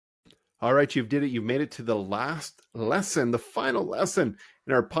All right, you've did it. You've made it to the last lesson, the final lesson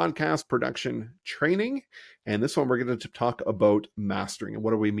in our podcast production training. And this one, we're going to talk about mastering. And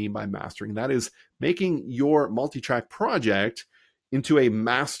what do we mean by mastering? That is making your multi-track project into a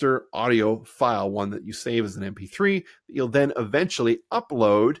master audio file, one that you save as an MP3 that you'll then eventually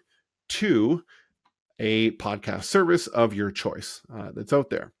upload to a podcast service of your choice that's out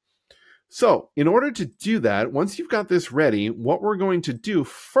there. So in order to do that, once you've got this ready, what we're going to do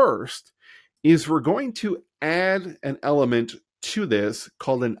first is we're going to add an element to this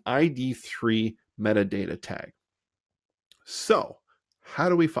called an ID3 metadata tag. So how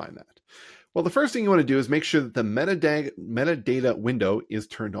do we find that? Well, the first thing you want to do is make sure that the metadata window is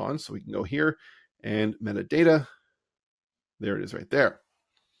turned on. So we can go here and metadata. There it is right there.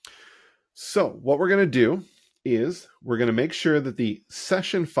 So what we're going to do is we're going to make sure that the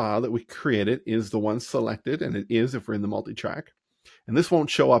session file that we created is the one selected, and it is if we're in the multi-track, and this won't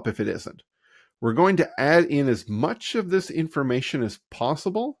show up if it isn't. We're going to add in as much of this information as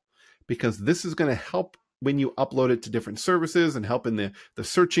possible because this is going to help when you upload it to different services and help in the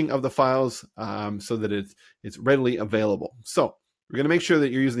searching of the files so that it's readily available. So we're going to make sure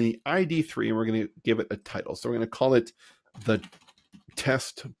that you're using the ID3 and we're going to give it a title. So we're going to call it the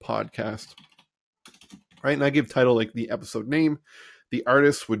test podcast. Right, and I give title like the episode name. The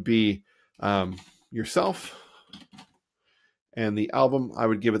artist would be yourself, and the album I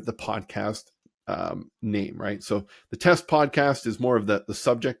would give it the podcast name. Right, so the test podcast is more of the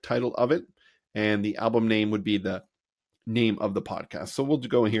subject title of it, and the album name would be the name of the podcast. So we'll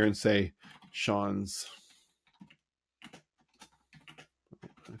go in here and say Sean's.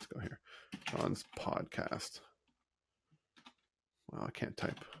 Let's go here, Sean's podcast. Well, I can't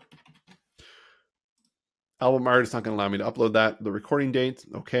type. Album art, it's not going to allow me to upload that. The recording date,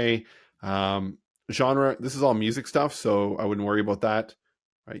 okay. Genre, this is all music stuff, so I wouldn't worry about that.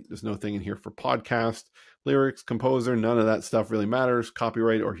 Right? There's no thing in here for podcast. Lyrics, composer, none of that stuff really matters.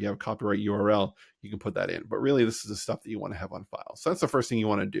 Copyright, or if you have a copyright URL, you can put that in. But really, this is the stuff that you want to have on file. So that's the first thing you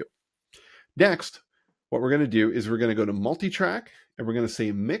want to do. Next, what we're going to do is we're going to go to multi-track, and we're going to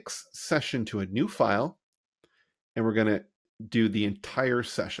say mix session to a new file, and we're going to do the entire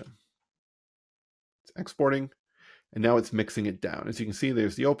session. Exporting, and now it's mixing it down. As you can see,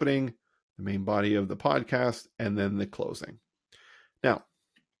 there's the opening, the main body of the podcast, and then the closing. Now,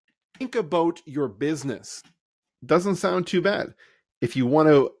 think about your business. Doesn't sound too bad. If you want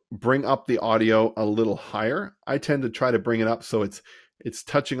to bring up the audio a little higher, I tend to try to bring it up so it's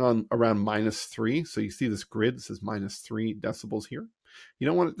touching on around -3. So you see this grid, this is -3 decibels here. You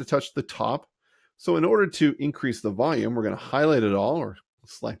don't want it to touch the top. So in order to increase the volume, we're going to highlight it all or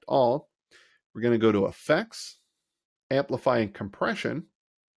select all. We're going to go to Effects, Amplify and Compression,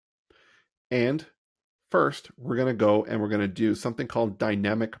 and first we're going to go and we're going to do something called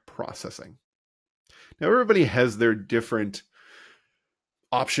Dynamic Processing. Now everybody has their different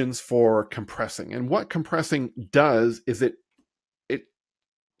options for compressing, and what compressing does is it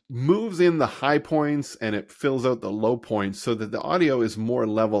moves in the high points and it fills out the low points so that the audio is more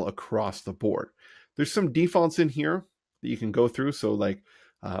level across the board. There's some defaults in here that you can go through, so like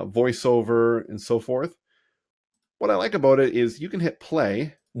voiceover and so forth. What I like about it is you can hit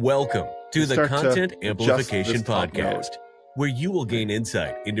play. Welcome to the Content Amplification Podcast, where you will gain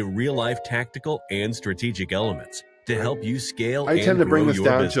insight into real-life tactical and strategic elements to help you scale and grow your business. I tend to bring this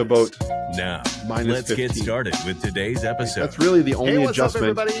down to about now. Let's -15. get started with today's episode. That's really the only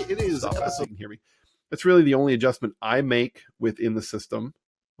adjustment. Up, everybody? It is episode. You can hear me. That's really the only adjustment I make within the system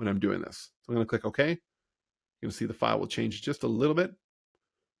when I'm doing this. So I'm going to click OK. You'll see the file will change just a little bit.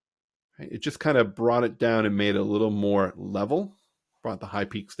 It just kind of brought it down and made it a little more level, brought the high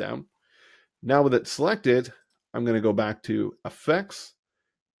peaks down. Now with it selected, I'm going to go back to Effects,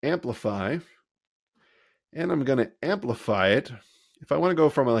 Amplify, and I'm going to amplify it. If I want to go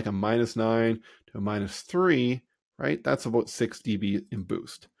from like a -9 to a -3, right, that's about 6 dB in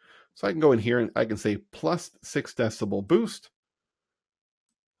boost. So I can go in here and I can say +6 decibel boost,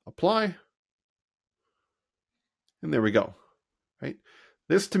 apply, and there we go, right?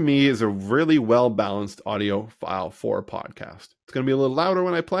 This to me is a really well-balanced audio file for a podcast. It's going to be a little louder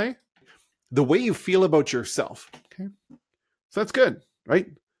when I play. The way you feel about yourself, okay? So that's good,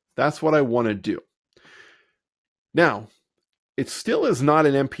 right? That's what I want to do. Now, it still is not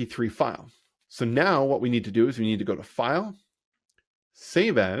an MP3 file. So now what we need to do is we need to go to File,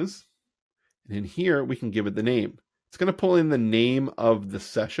 Save As, and in here we can give it the name. It's going to pull in the name of the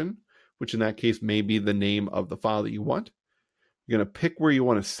session, which in that case may be the name of the file that you want. You're going to pick where you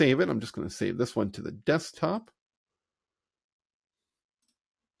want to save it. I'm just going to save this one to the desktop.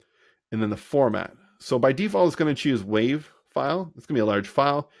 And then the format. So by default, it's going to choose WAV file. It's going to be a large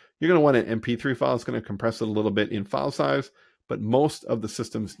file. You're going to want an MP3 file. It's going to compress it a little bit in file size, but most of the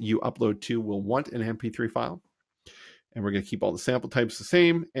systems you upload to will want an MP3 file. And we're going to keep all the sample types the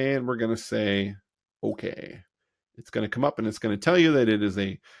same, and we're going to say, okay. It's going to come up and it's going to tell you that it is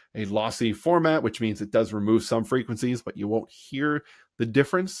a lossy format, which means it does remove some frequencies, but you won't hear the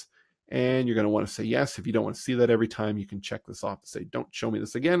difference. And you're going to want to say yes. If you don't want to see that every time, you can check this off to say, don't show me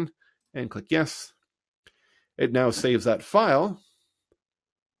this again, and click yes. It now saves that file.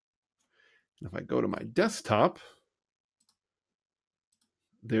 If I go to my desktop,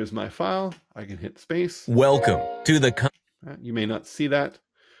 there's my file. I can hit space. Welcome to the... You may not see that,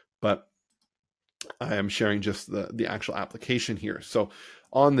 but I am sharing just the actual application here. So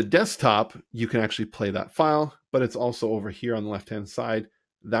on the desktop, you can actually play that file, but it's also over here on the left-hand side.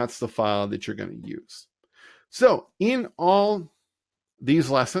 That's the file that you're going to use. So in all these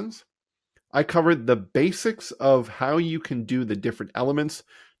lessons, I covered the basics of how you can do the different elements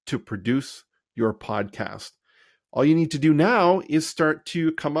to produce your podcast. All you need to do now is start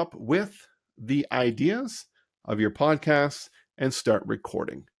to come up with the ideas of your podcasts and start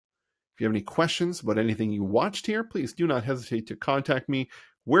recording. If you have any questions about anything you watched here, please do not hesitate to contact me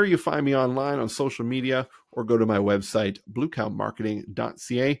where you find me online on social media, or go to my website,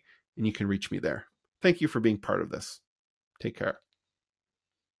 bluecowmarketing.ca, and you can reach me there. Thank you for being part of this. Take care.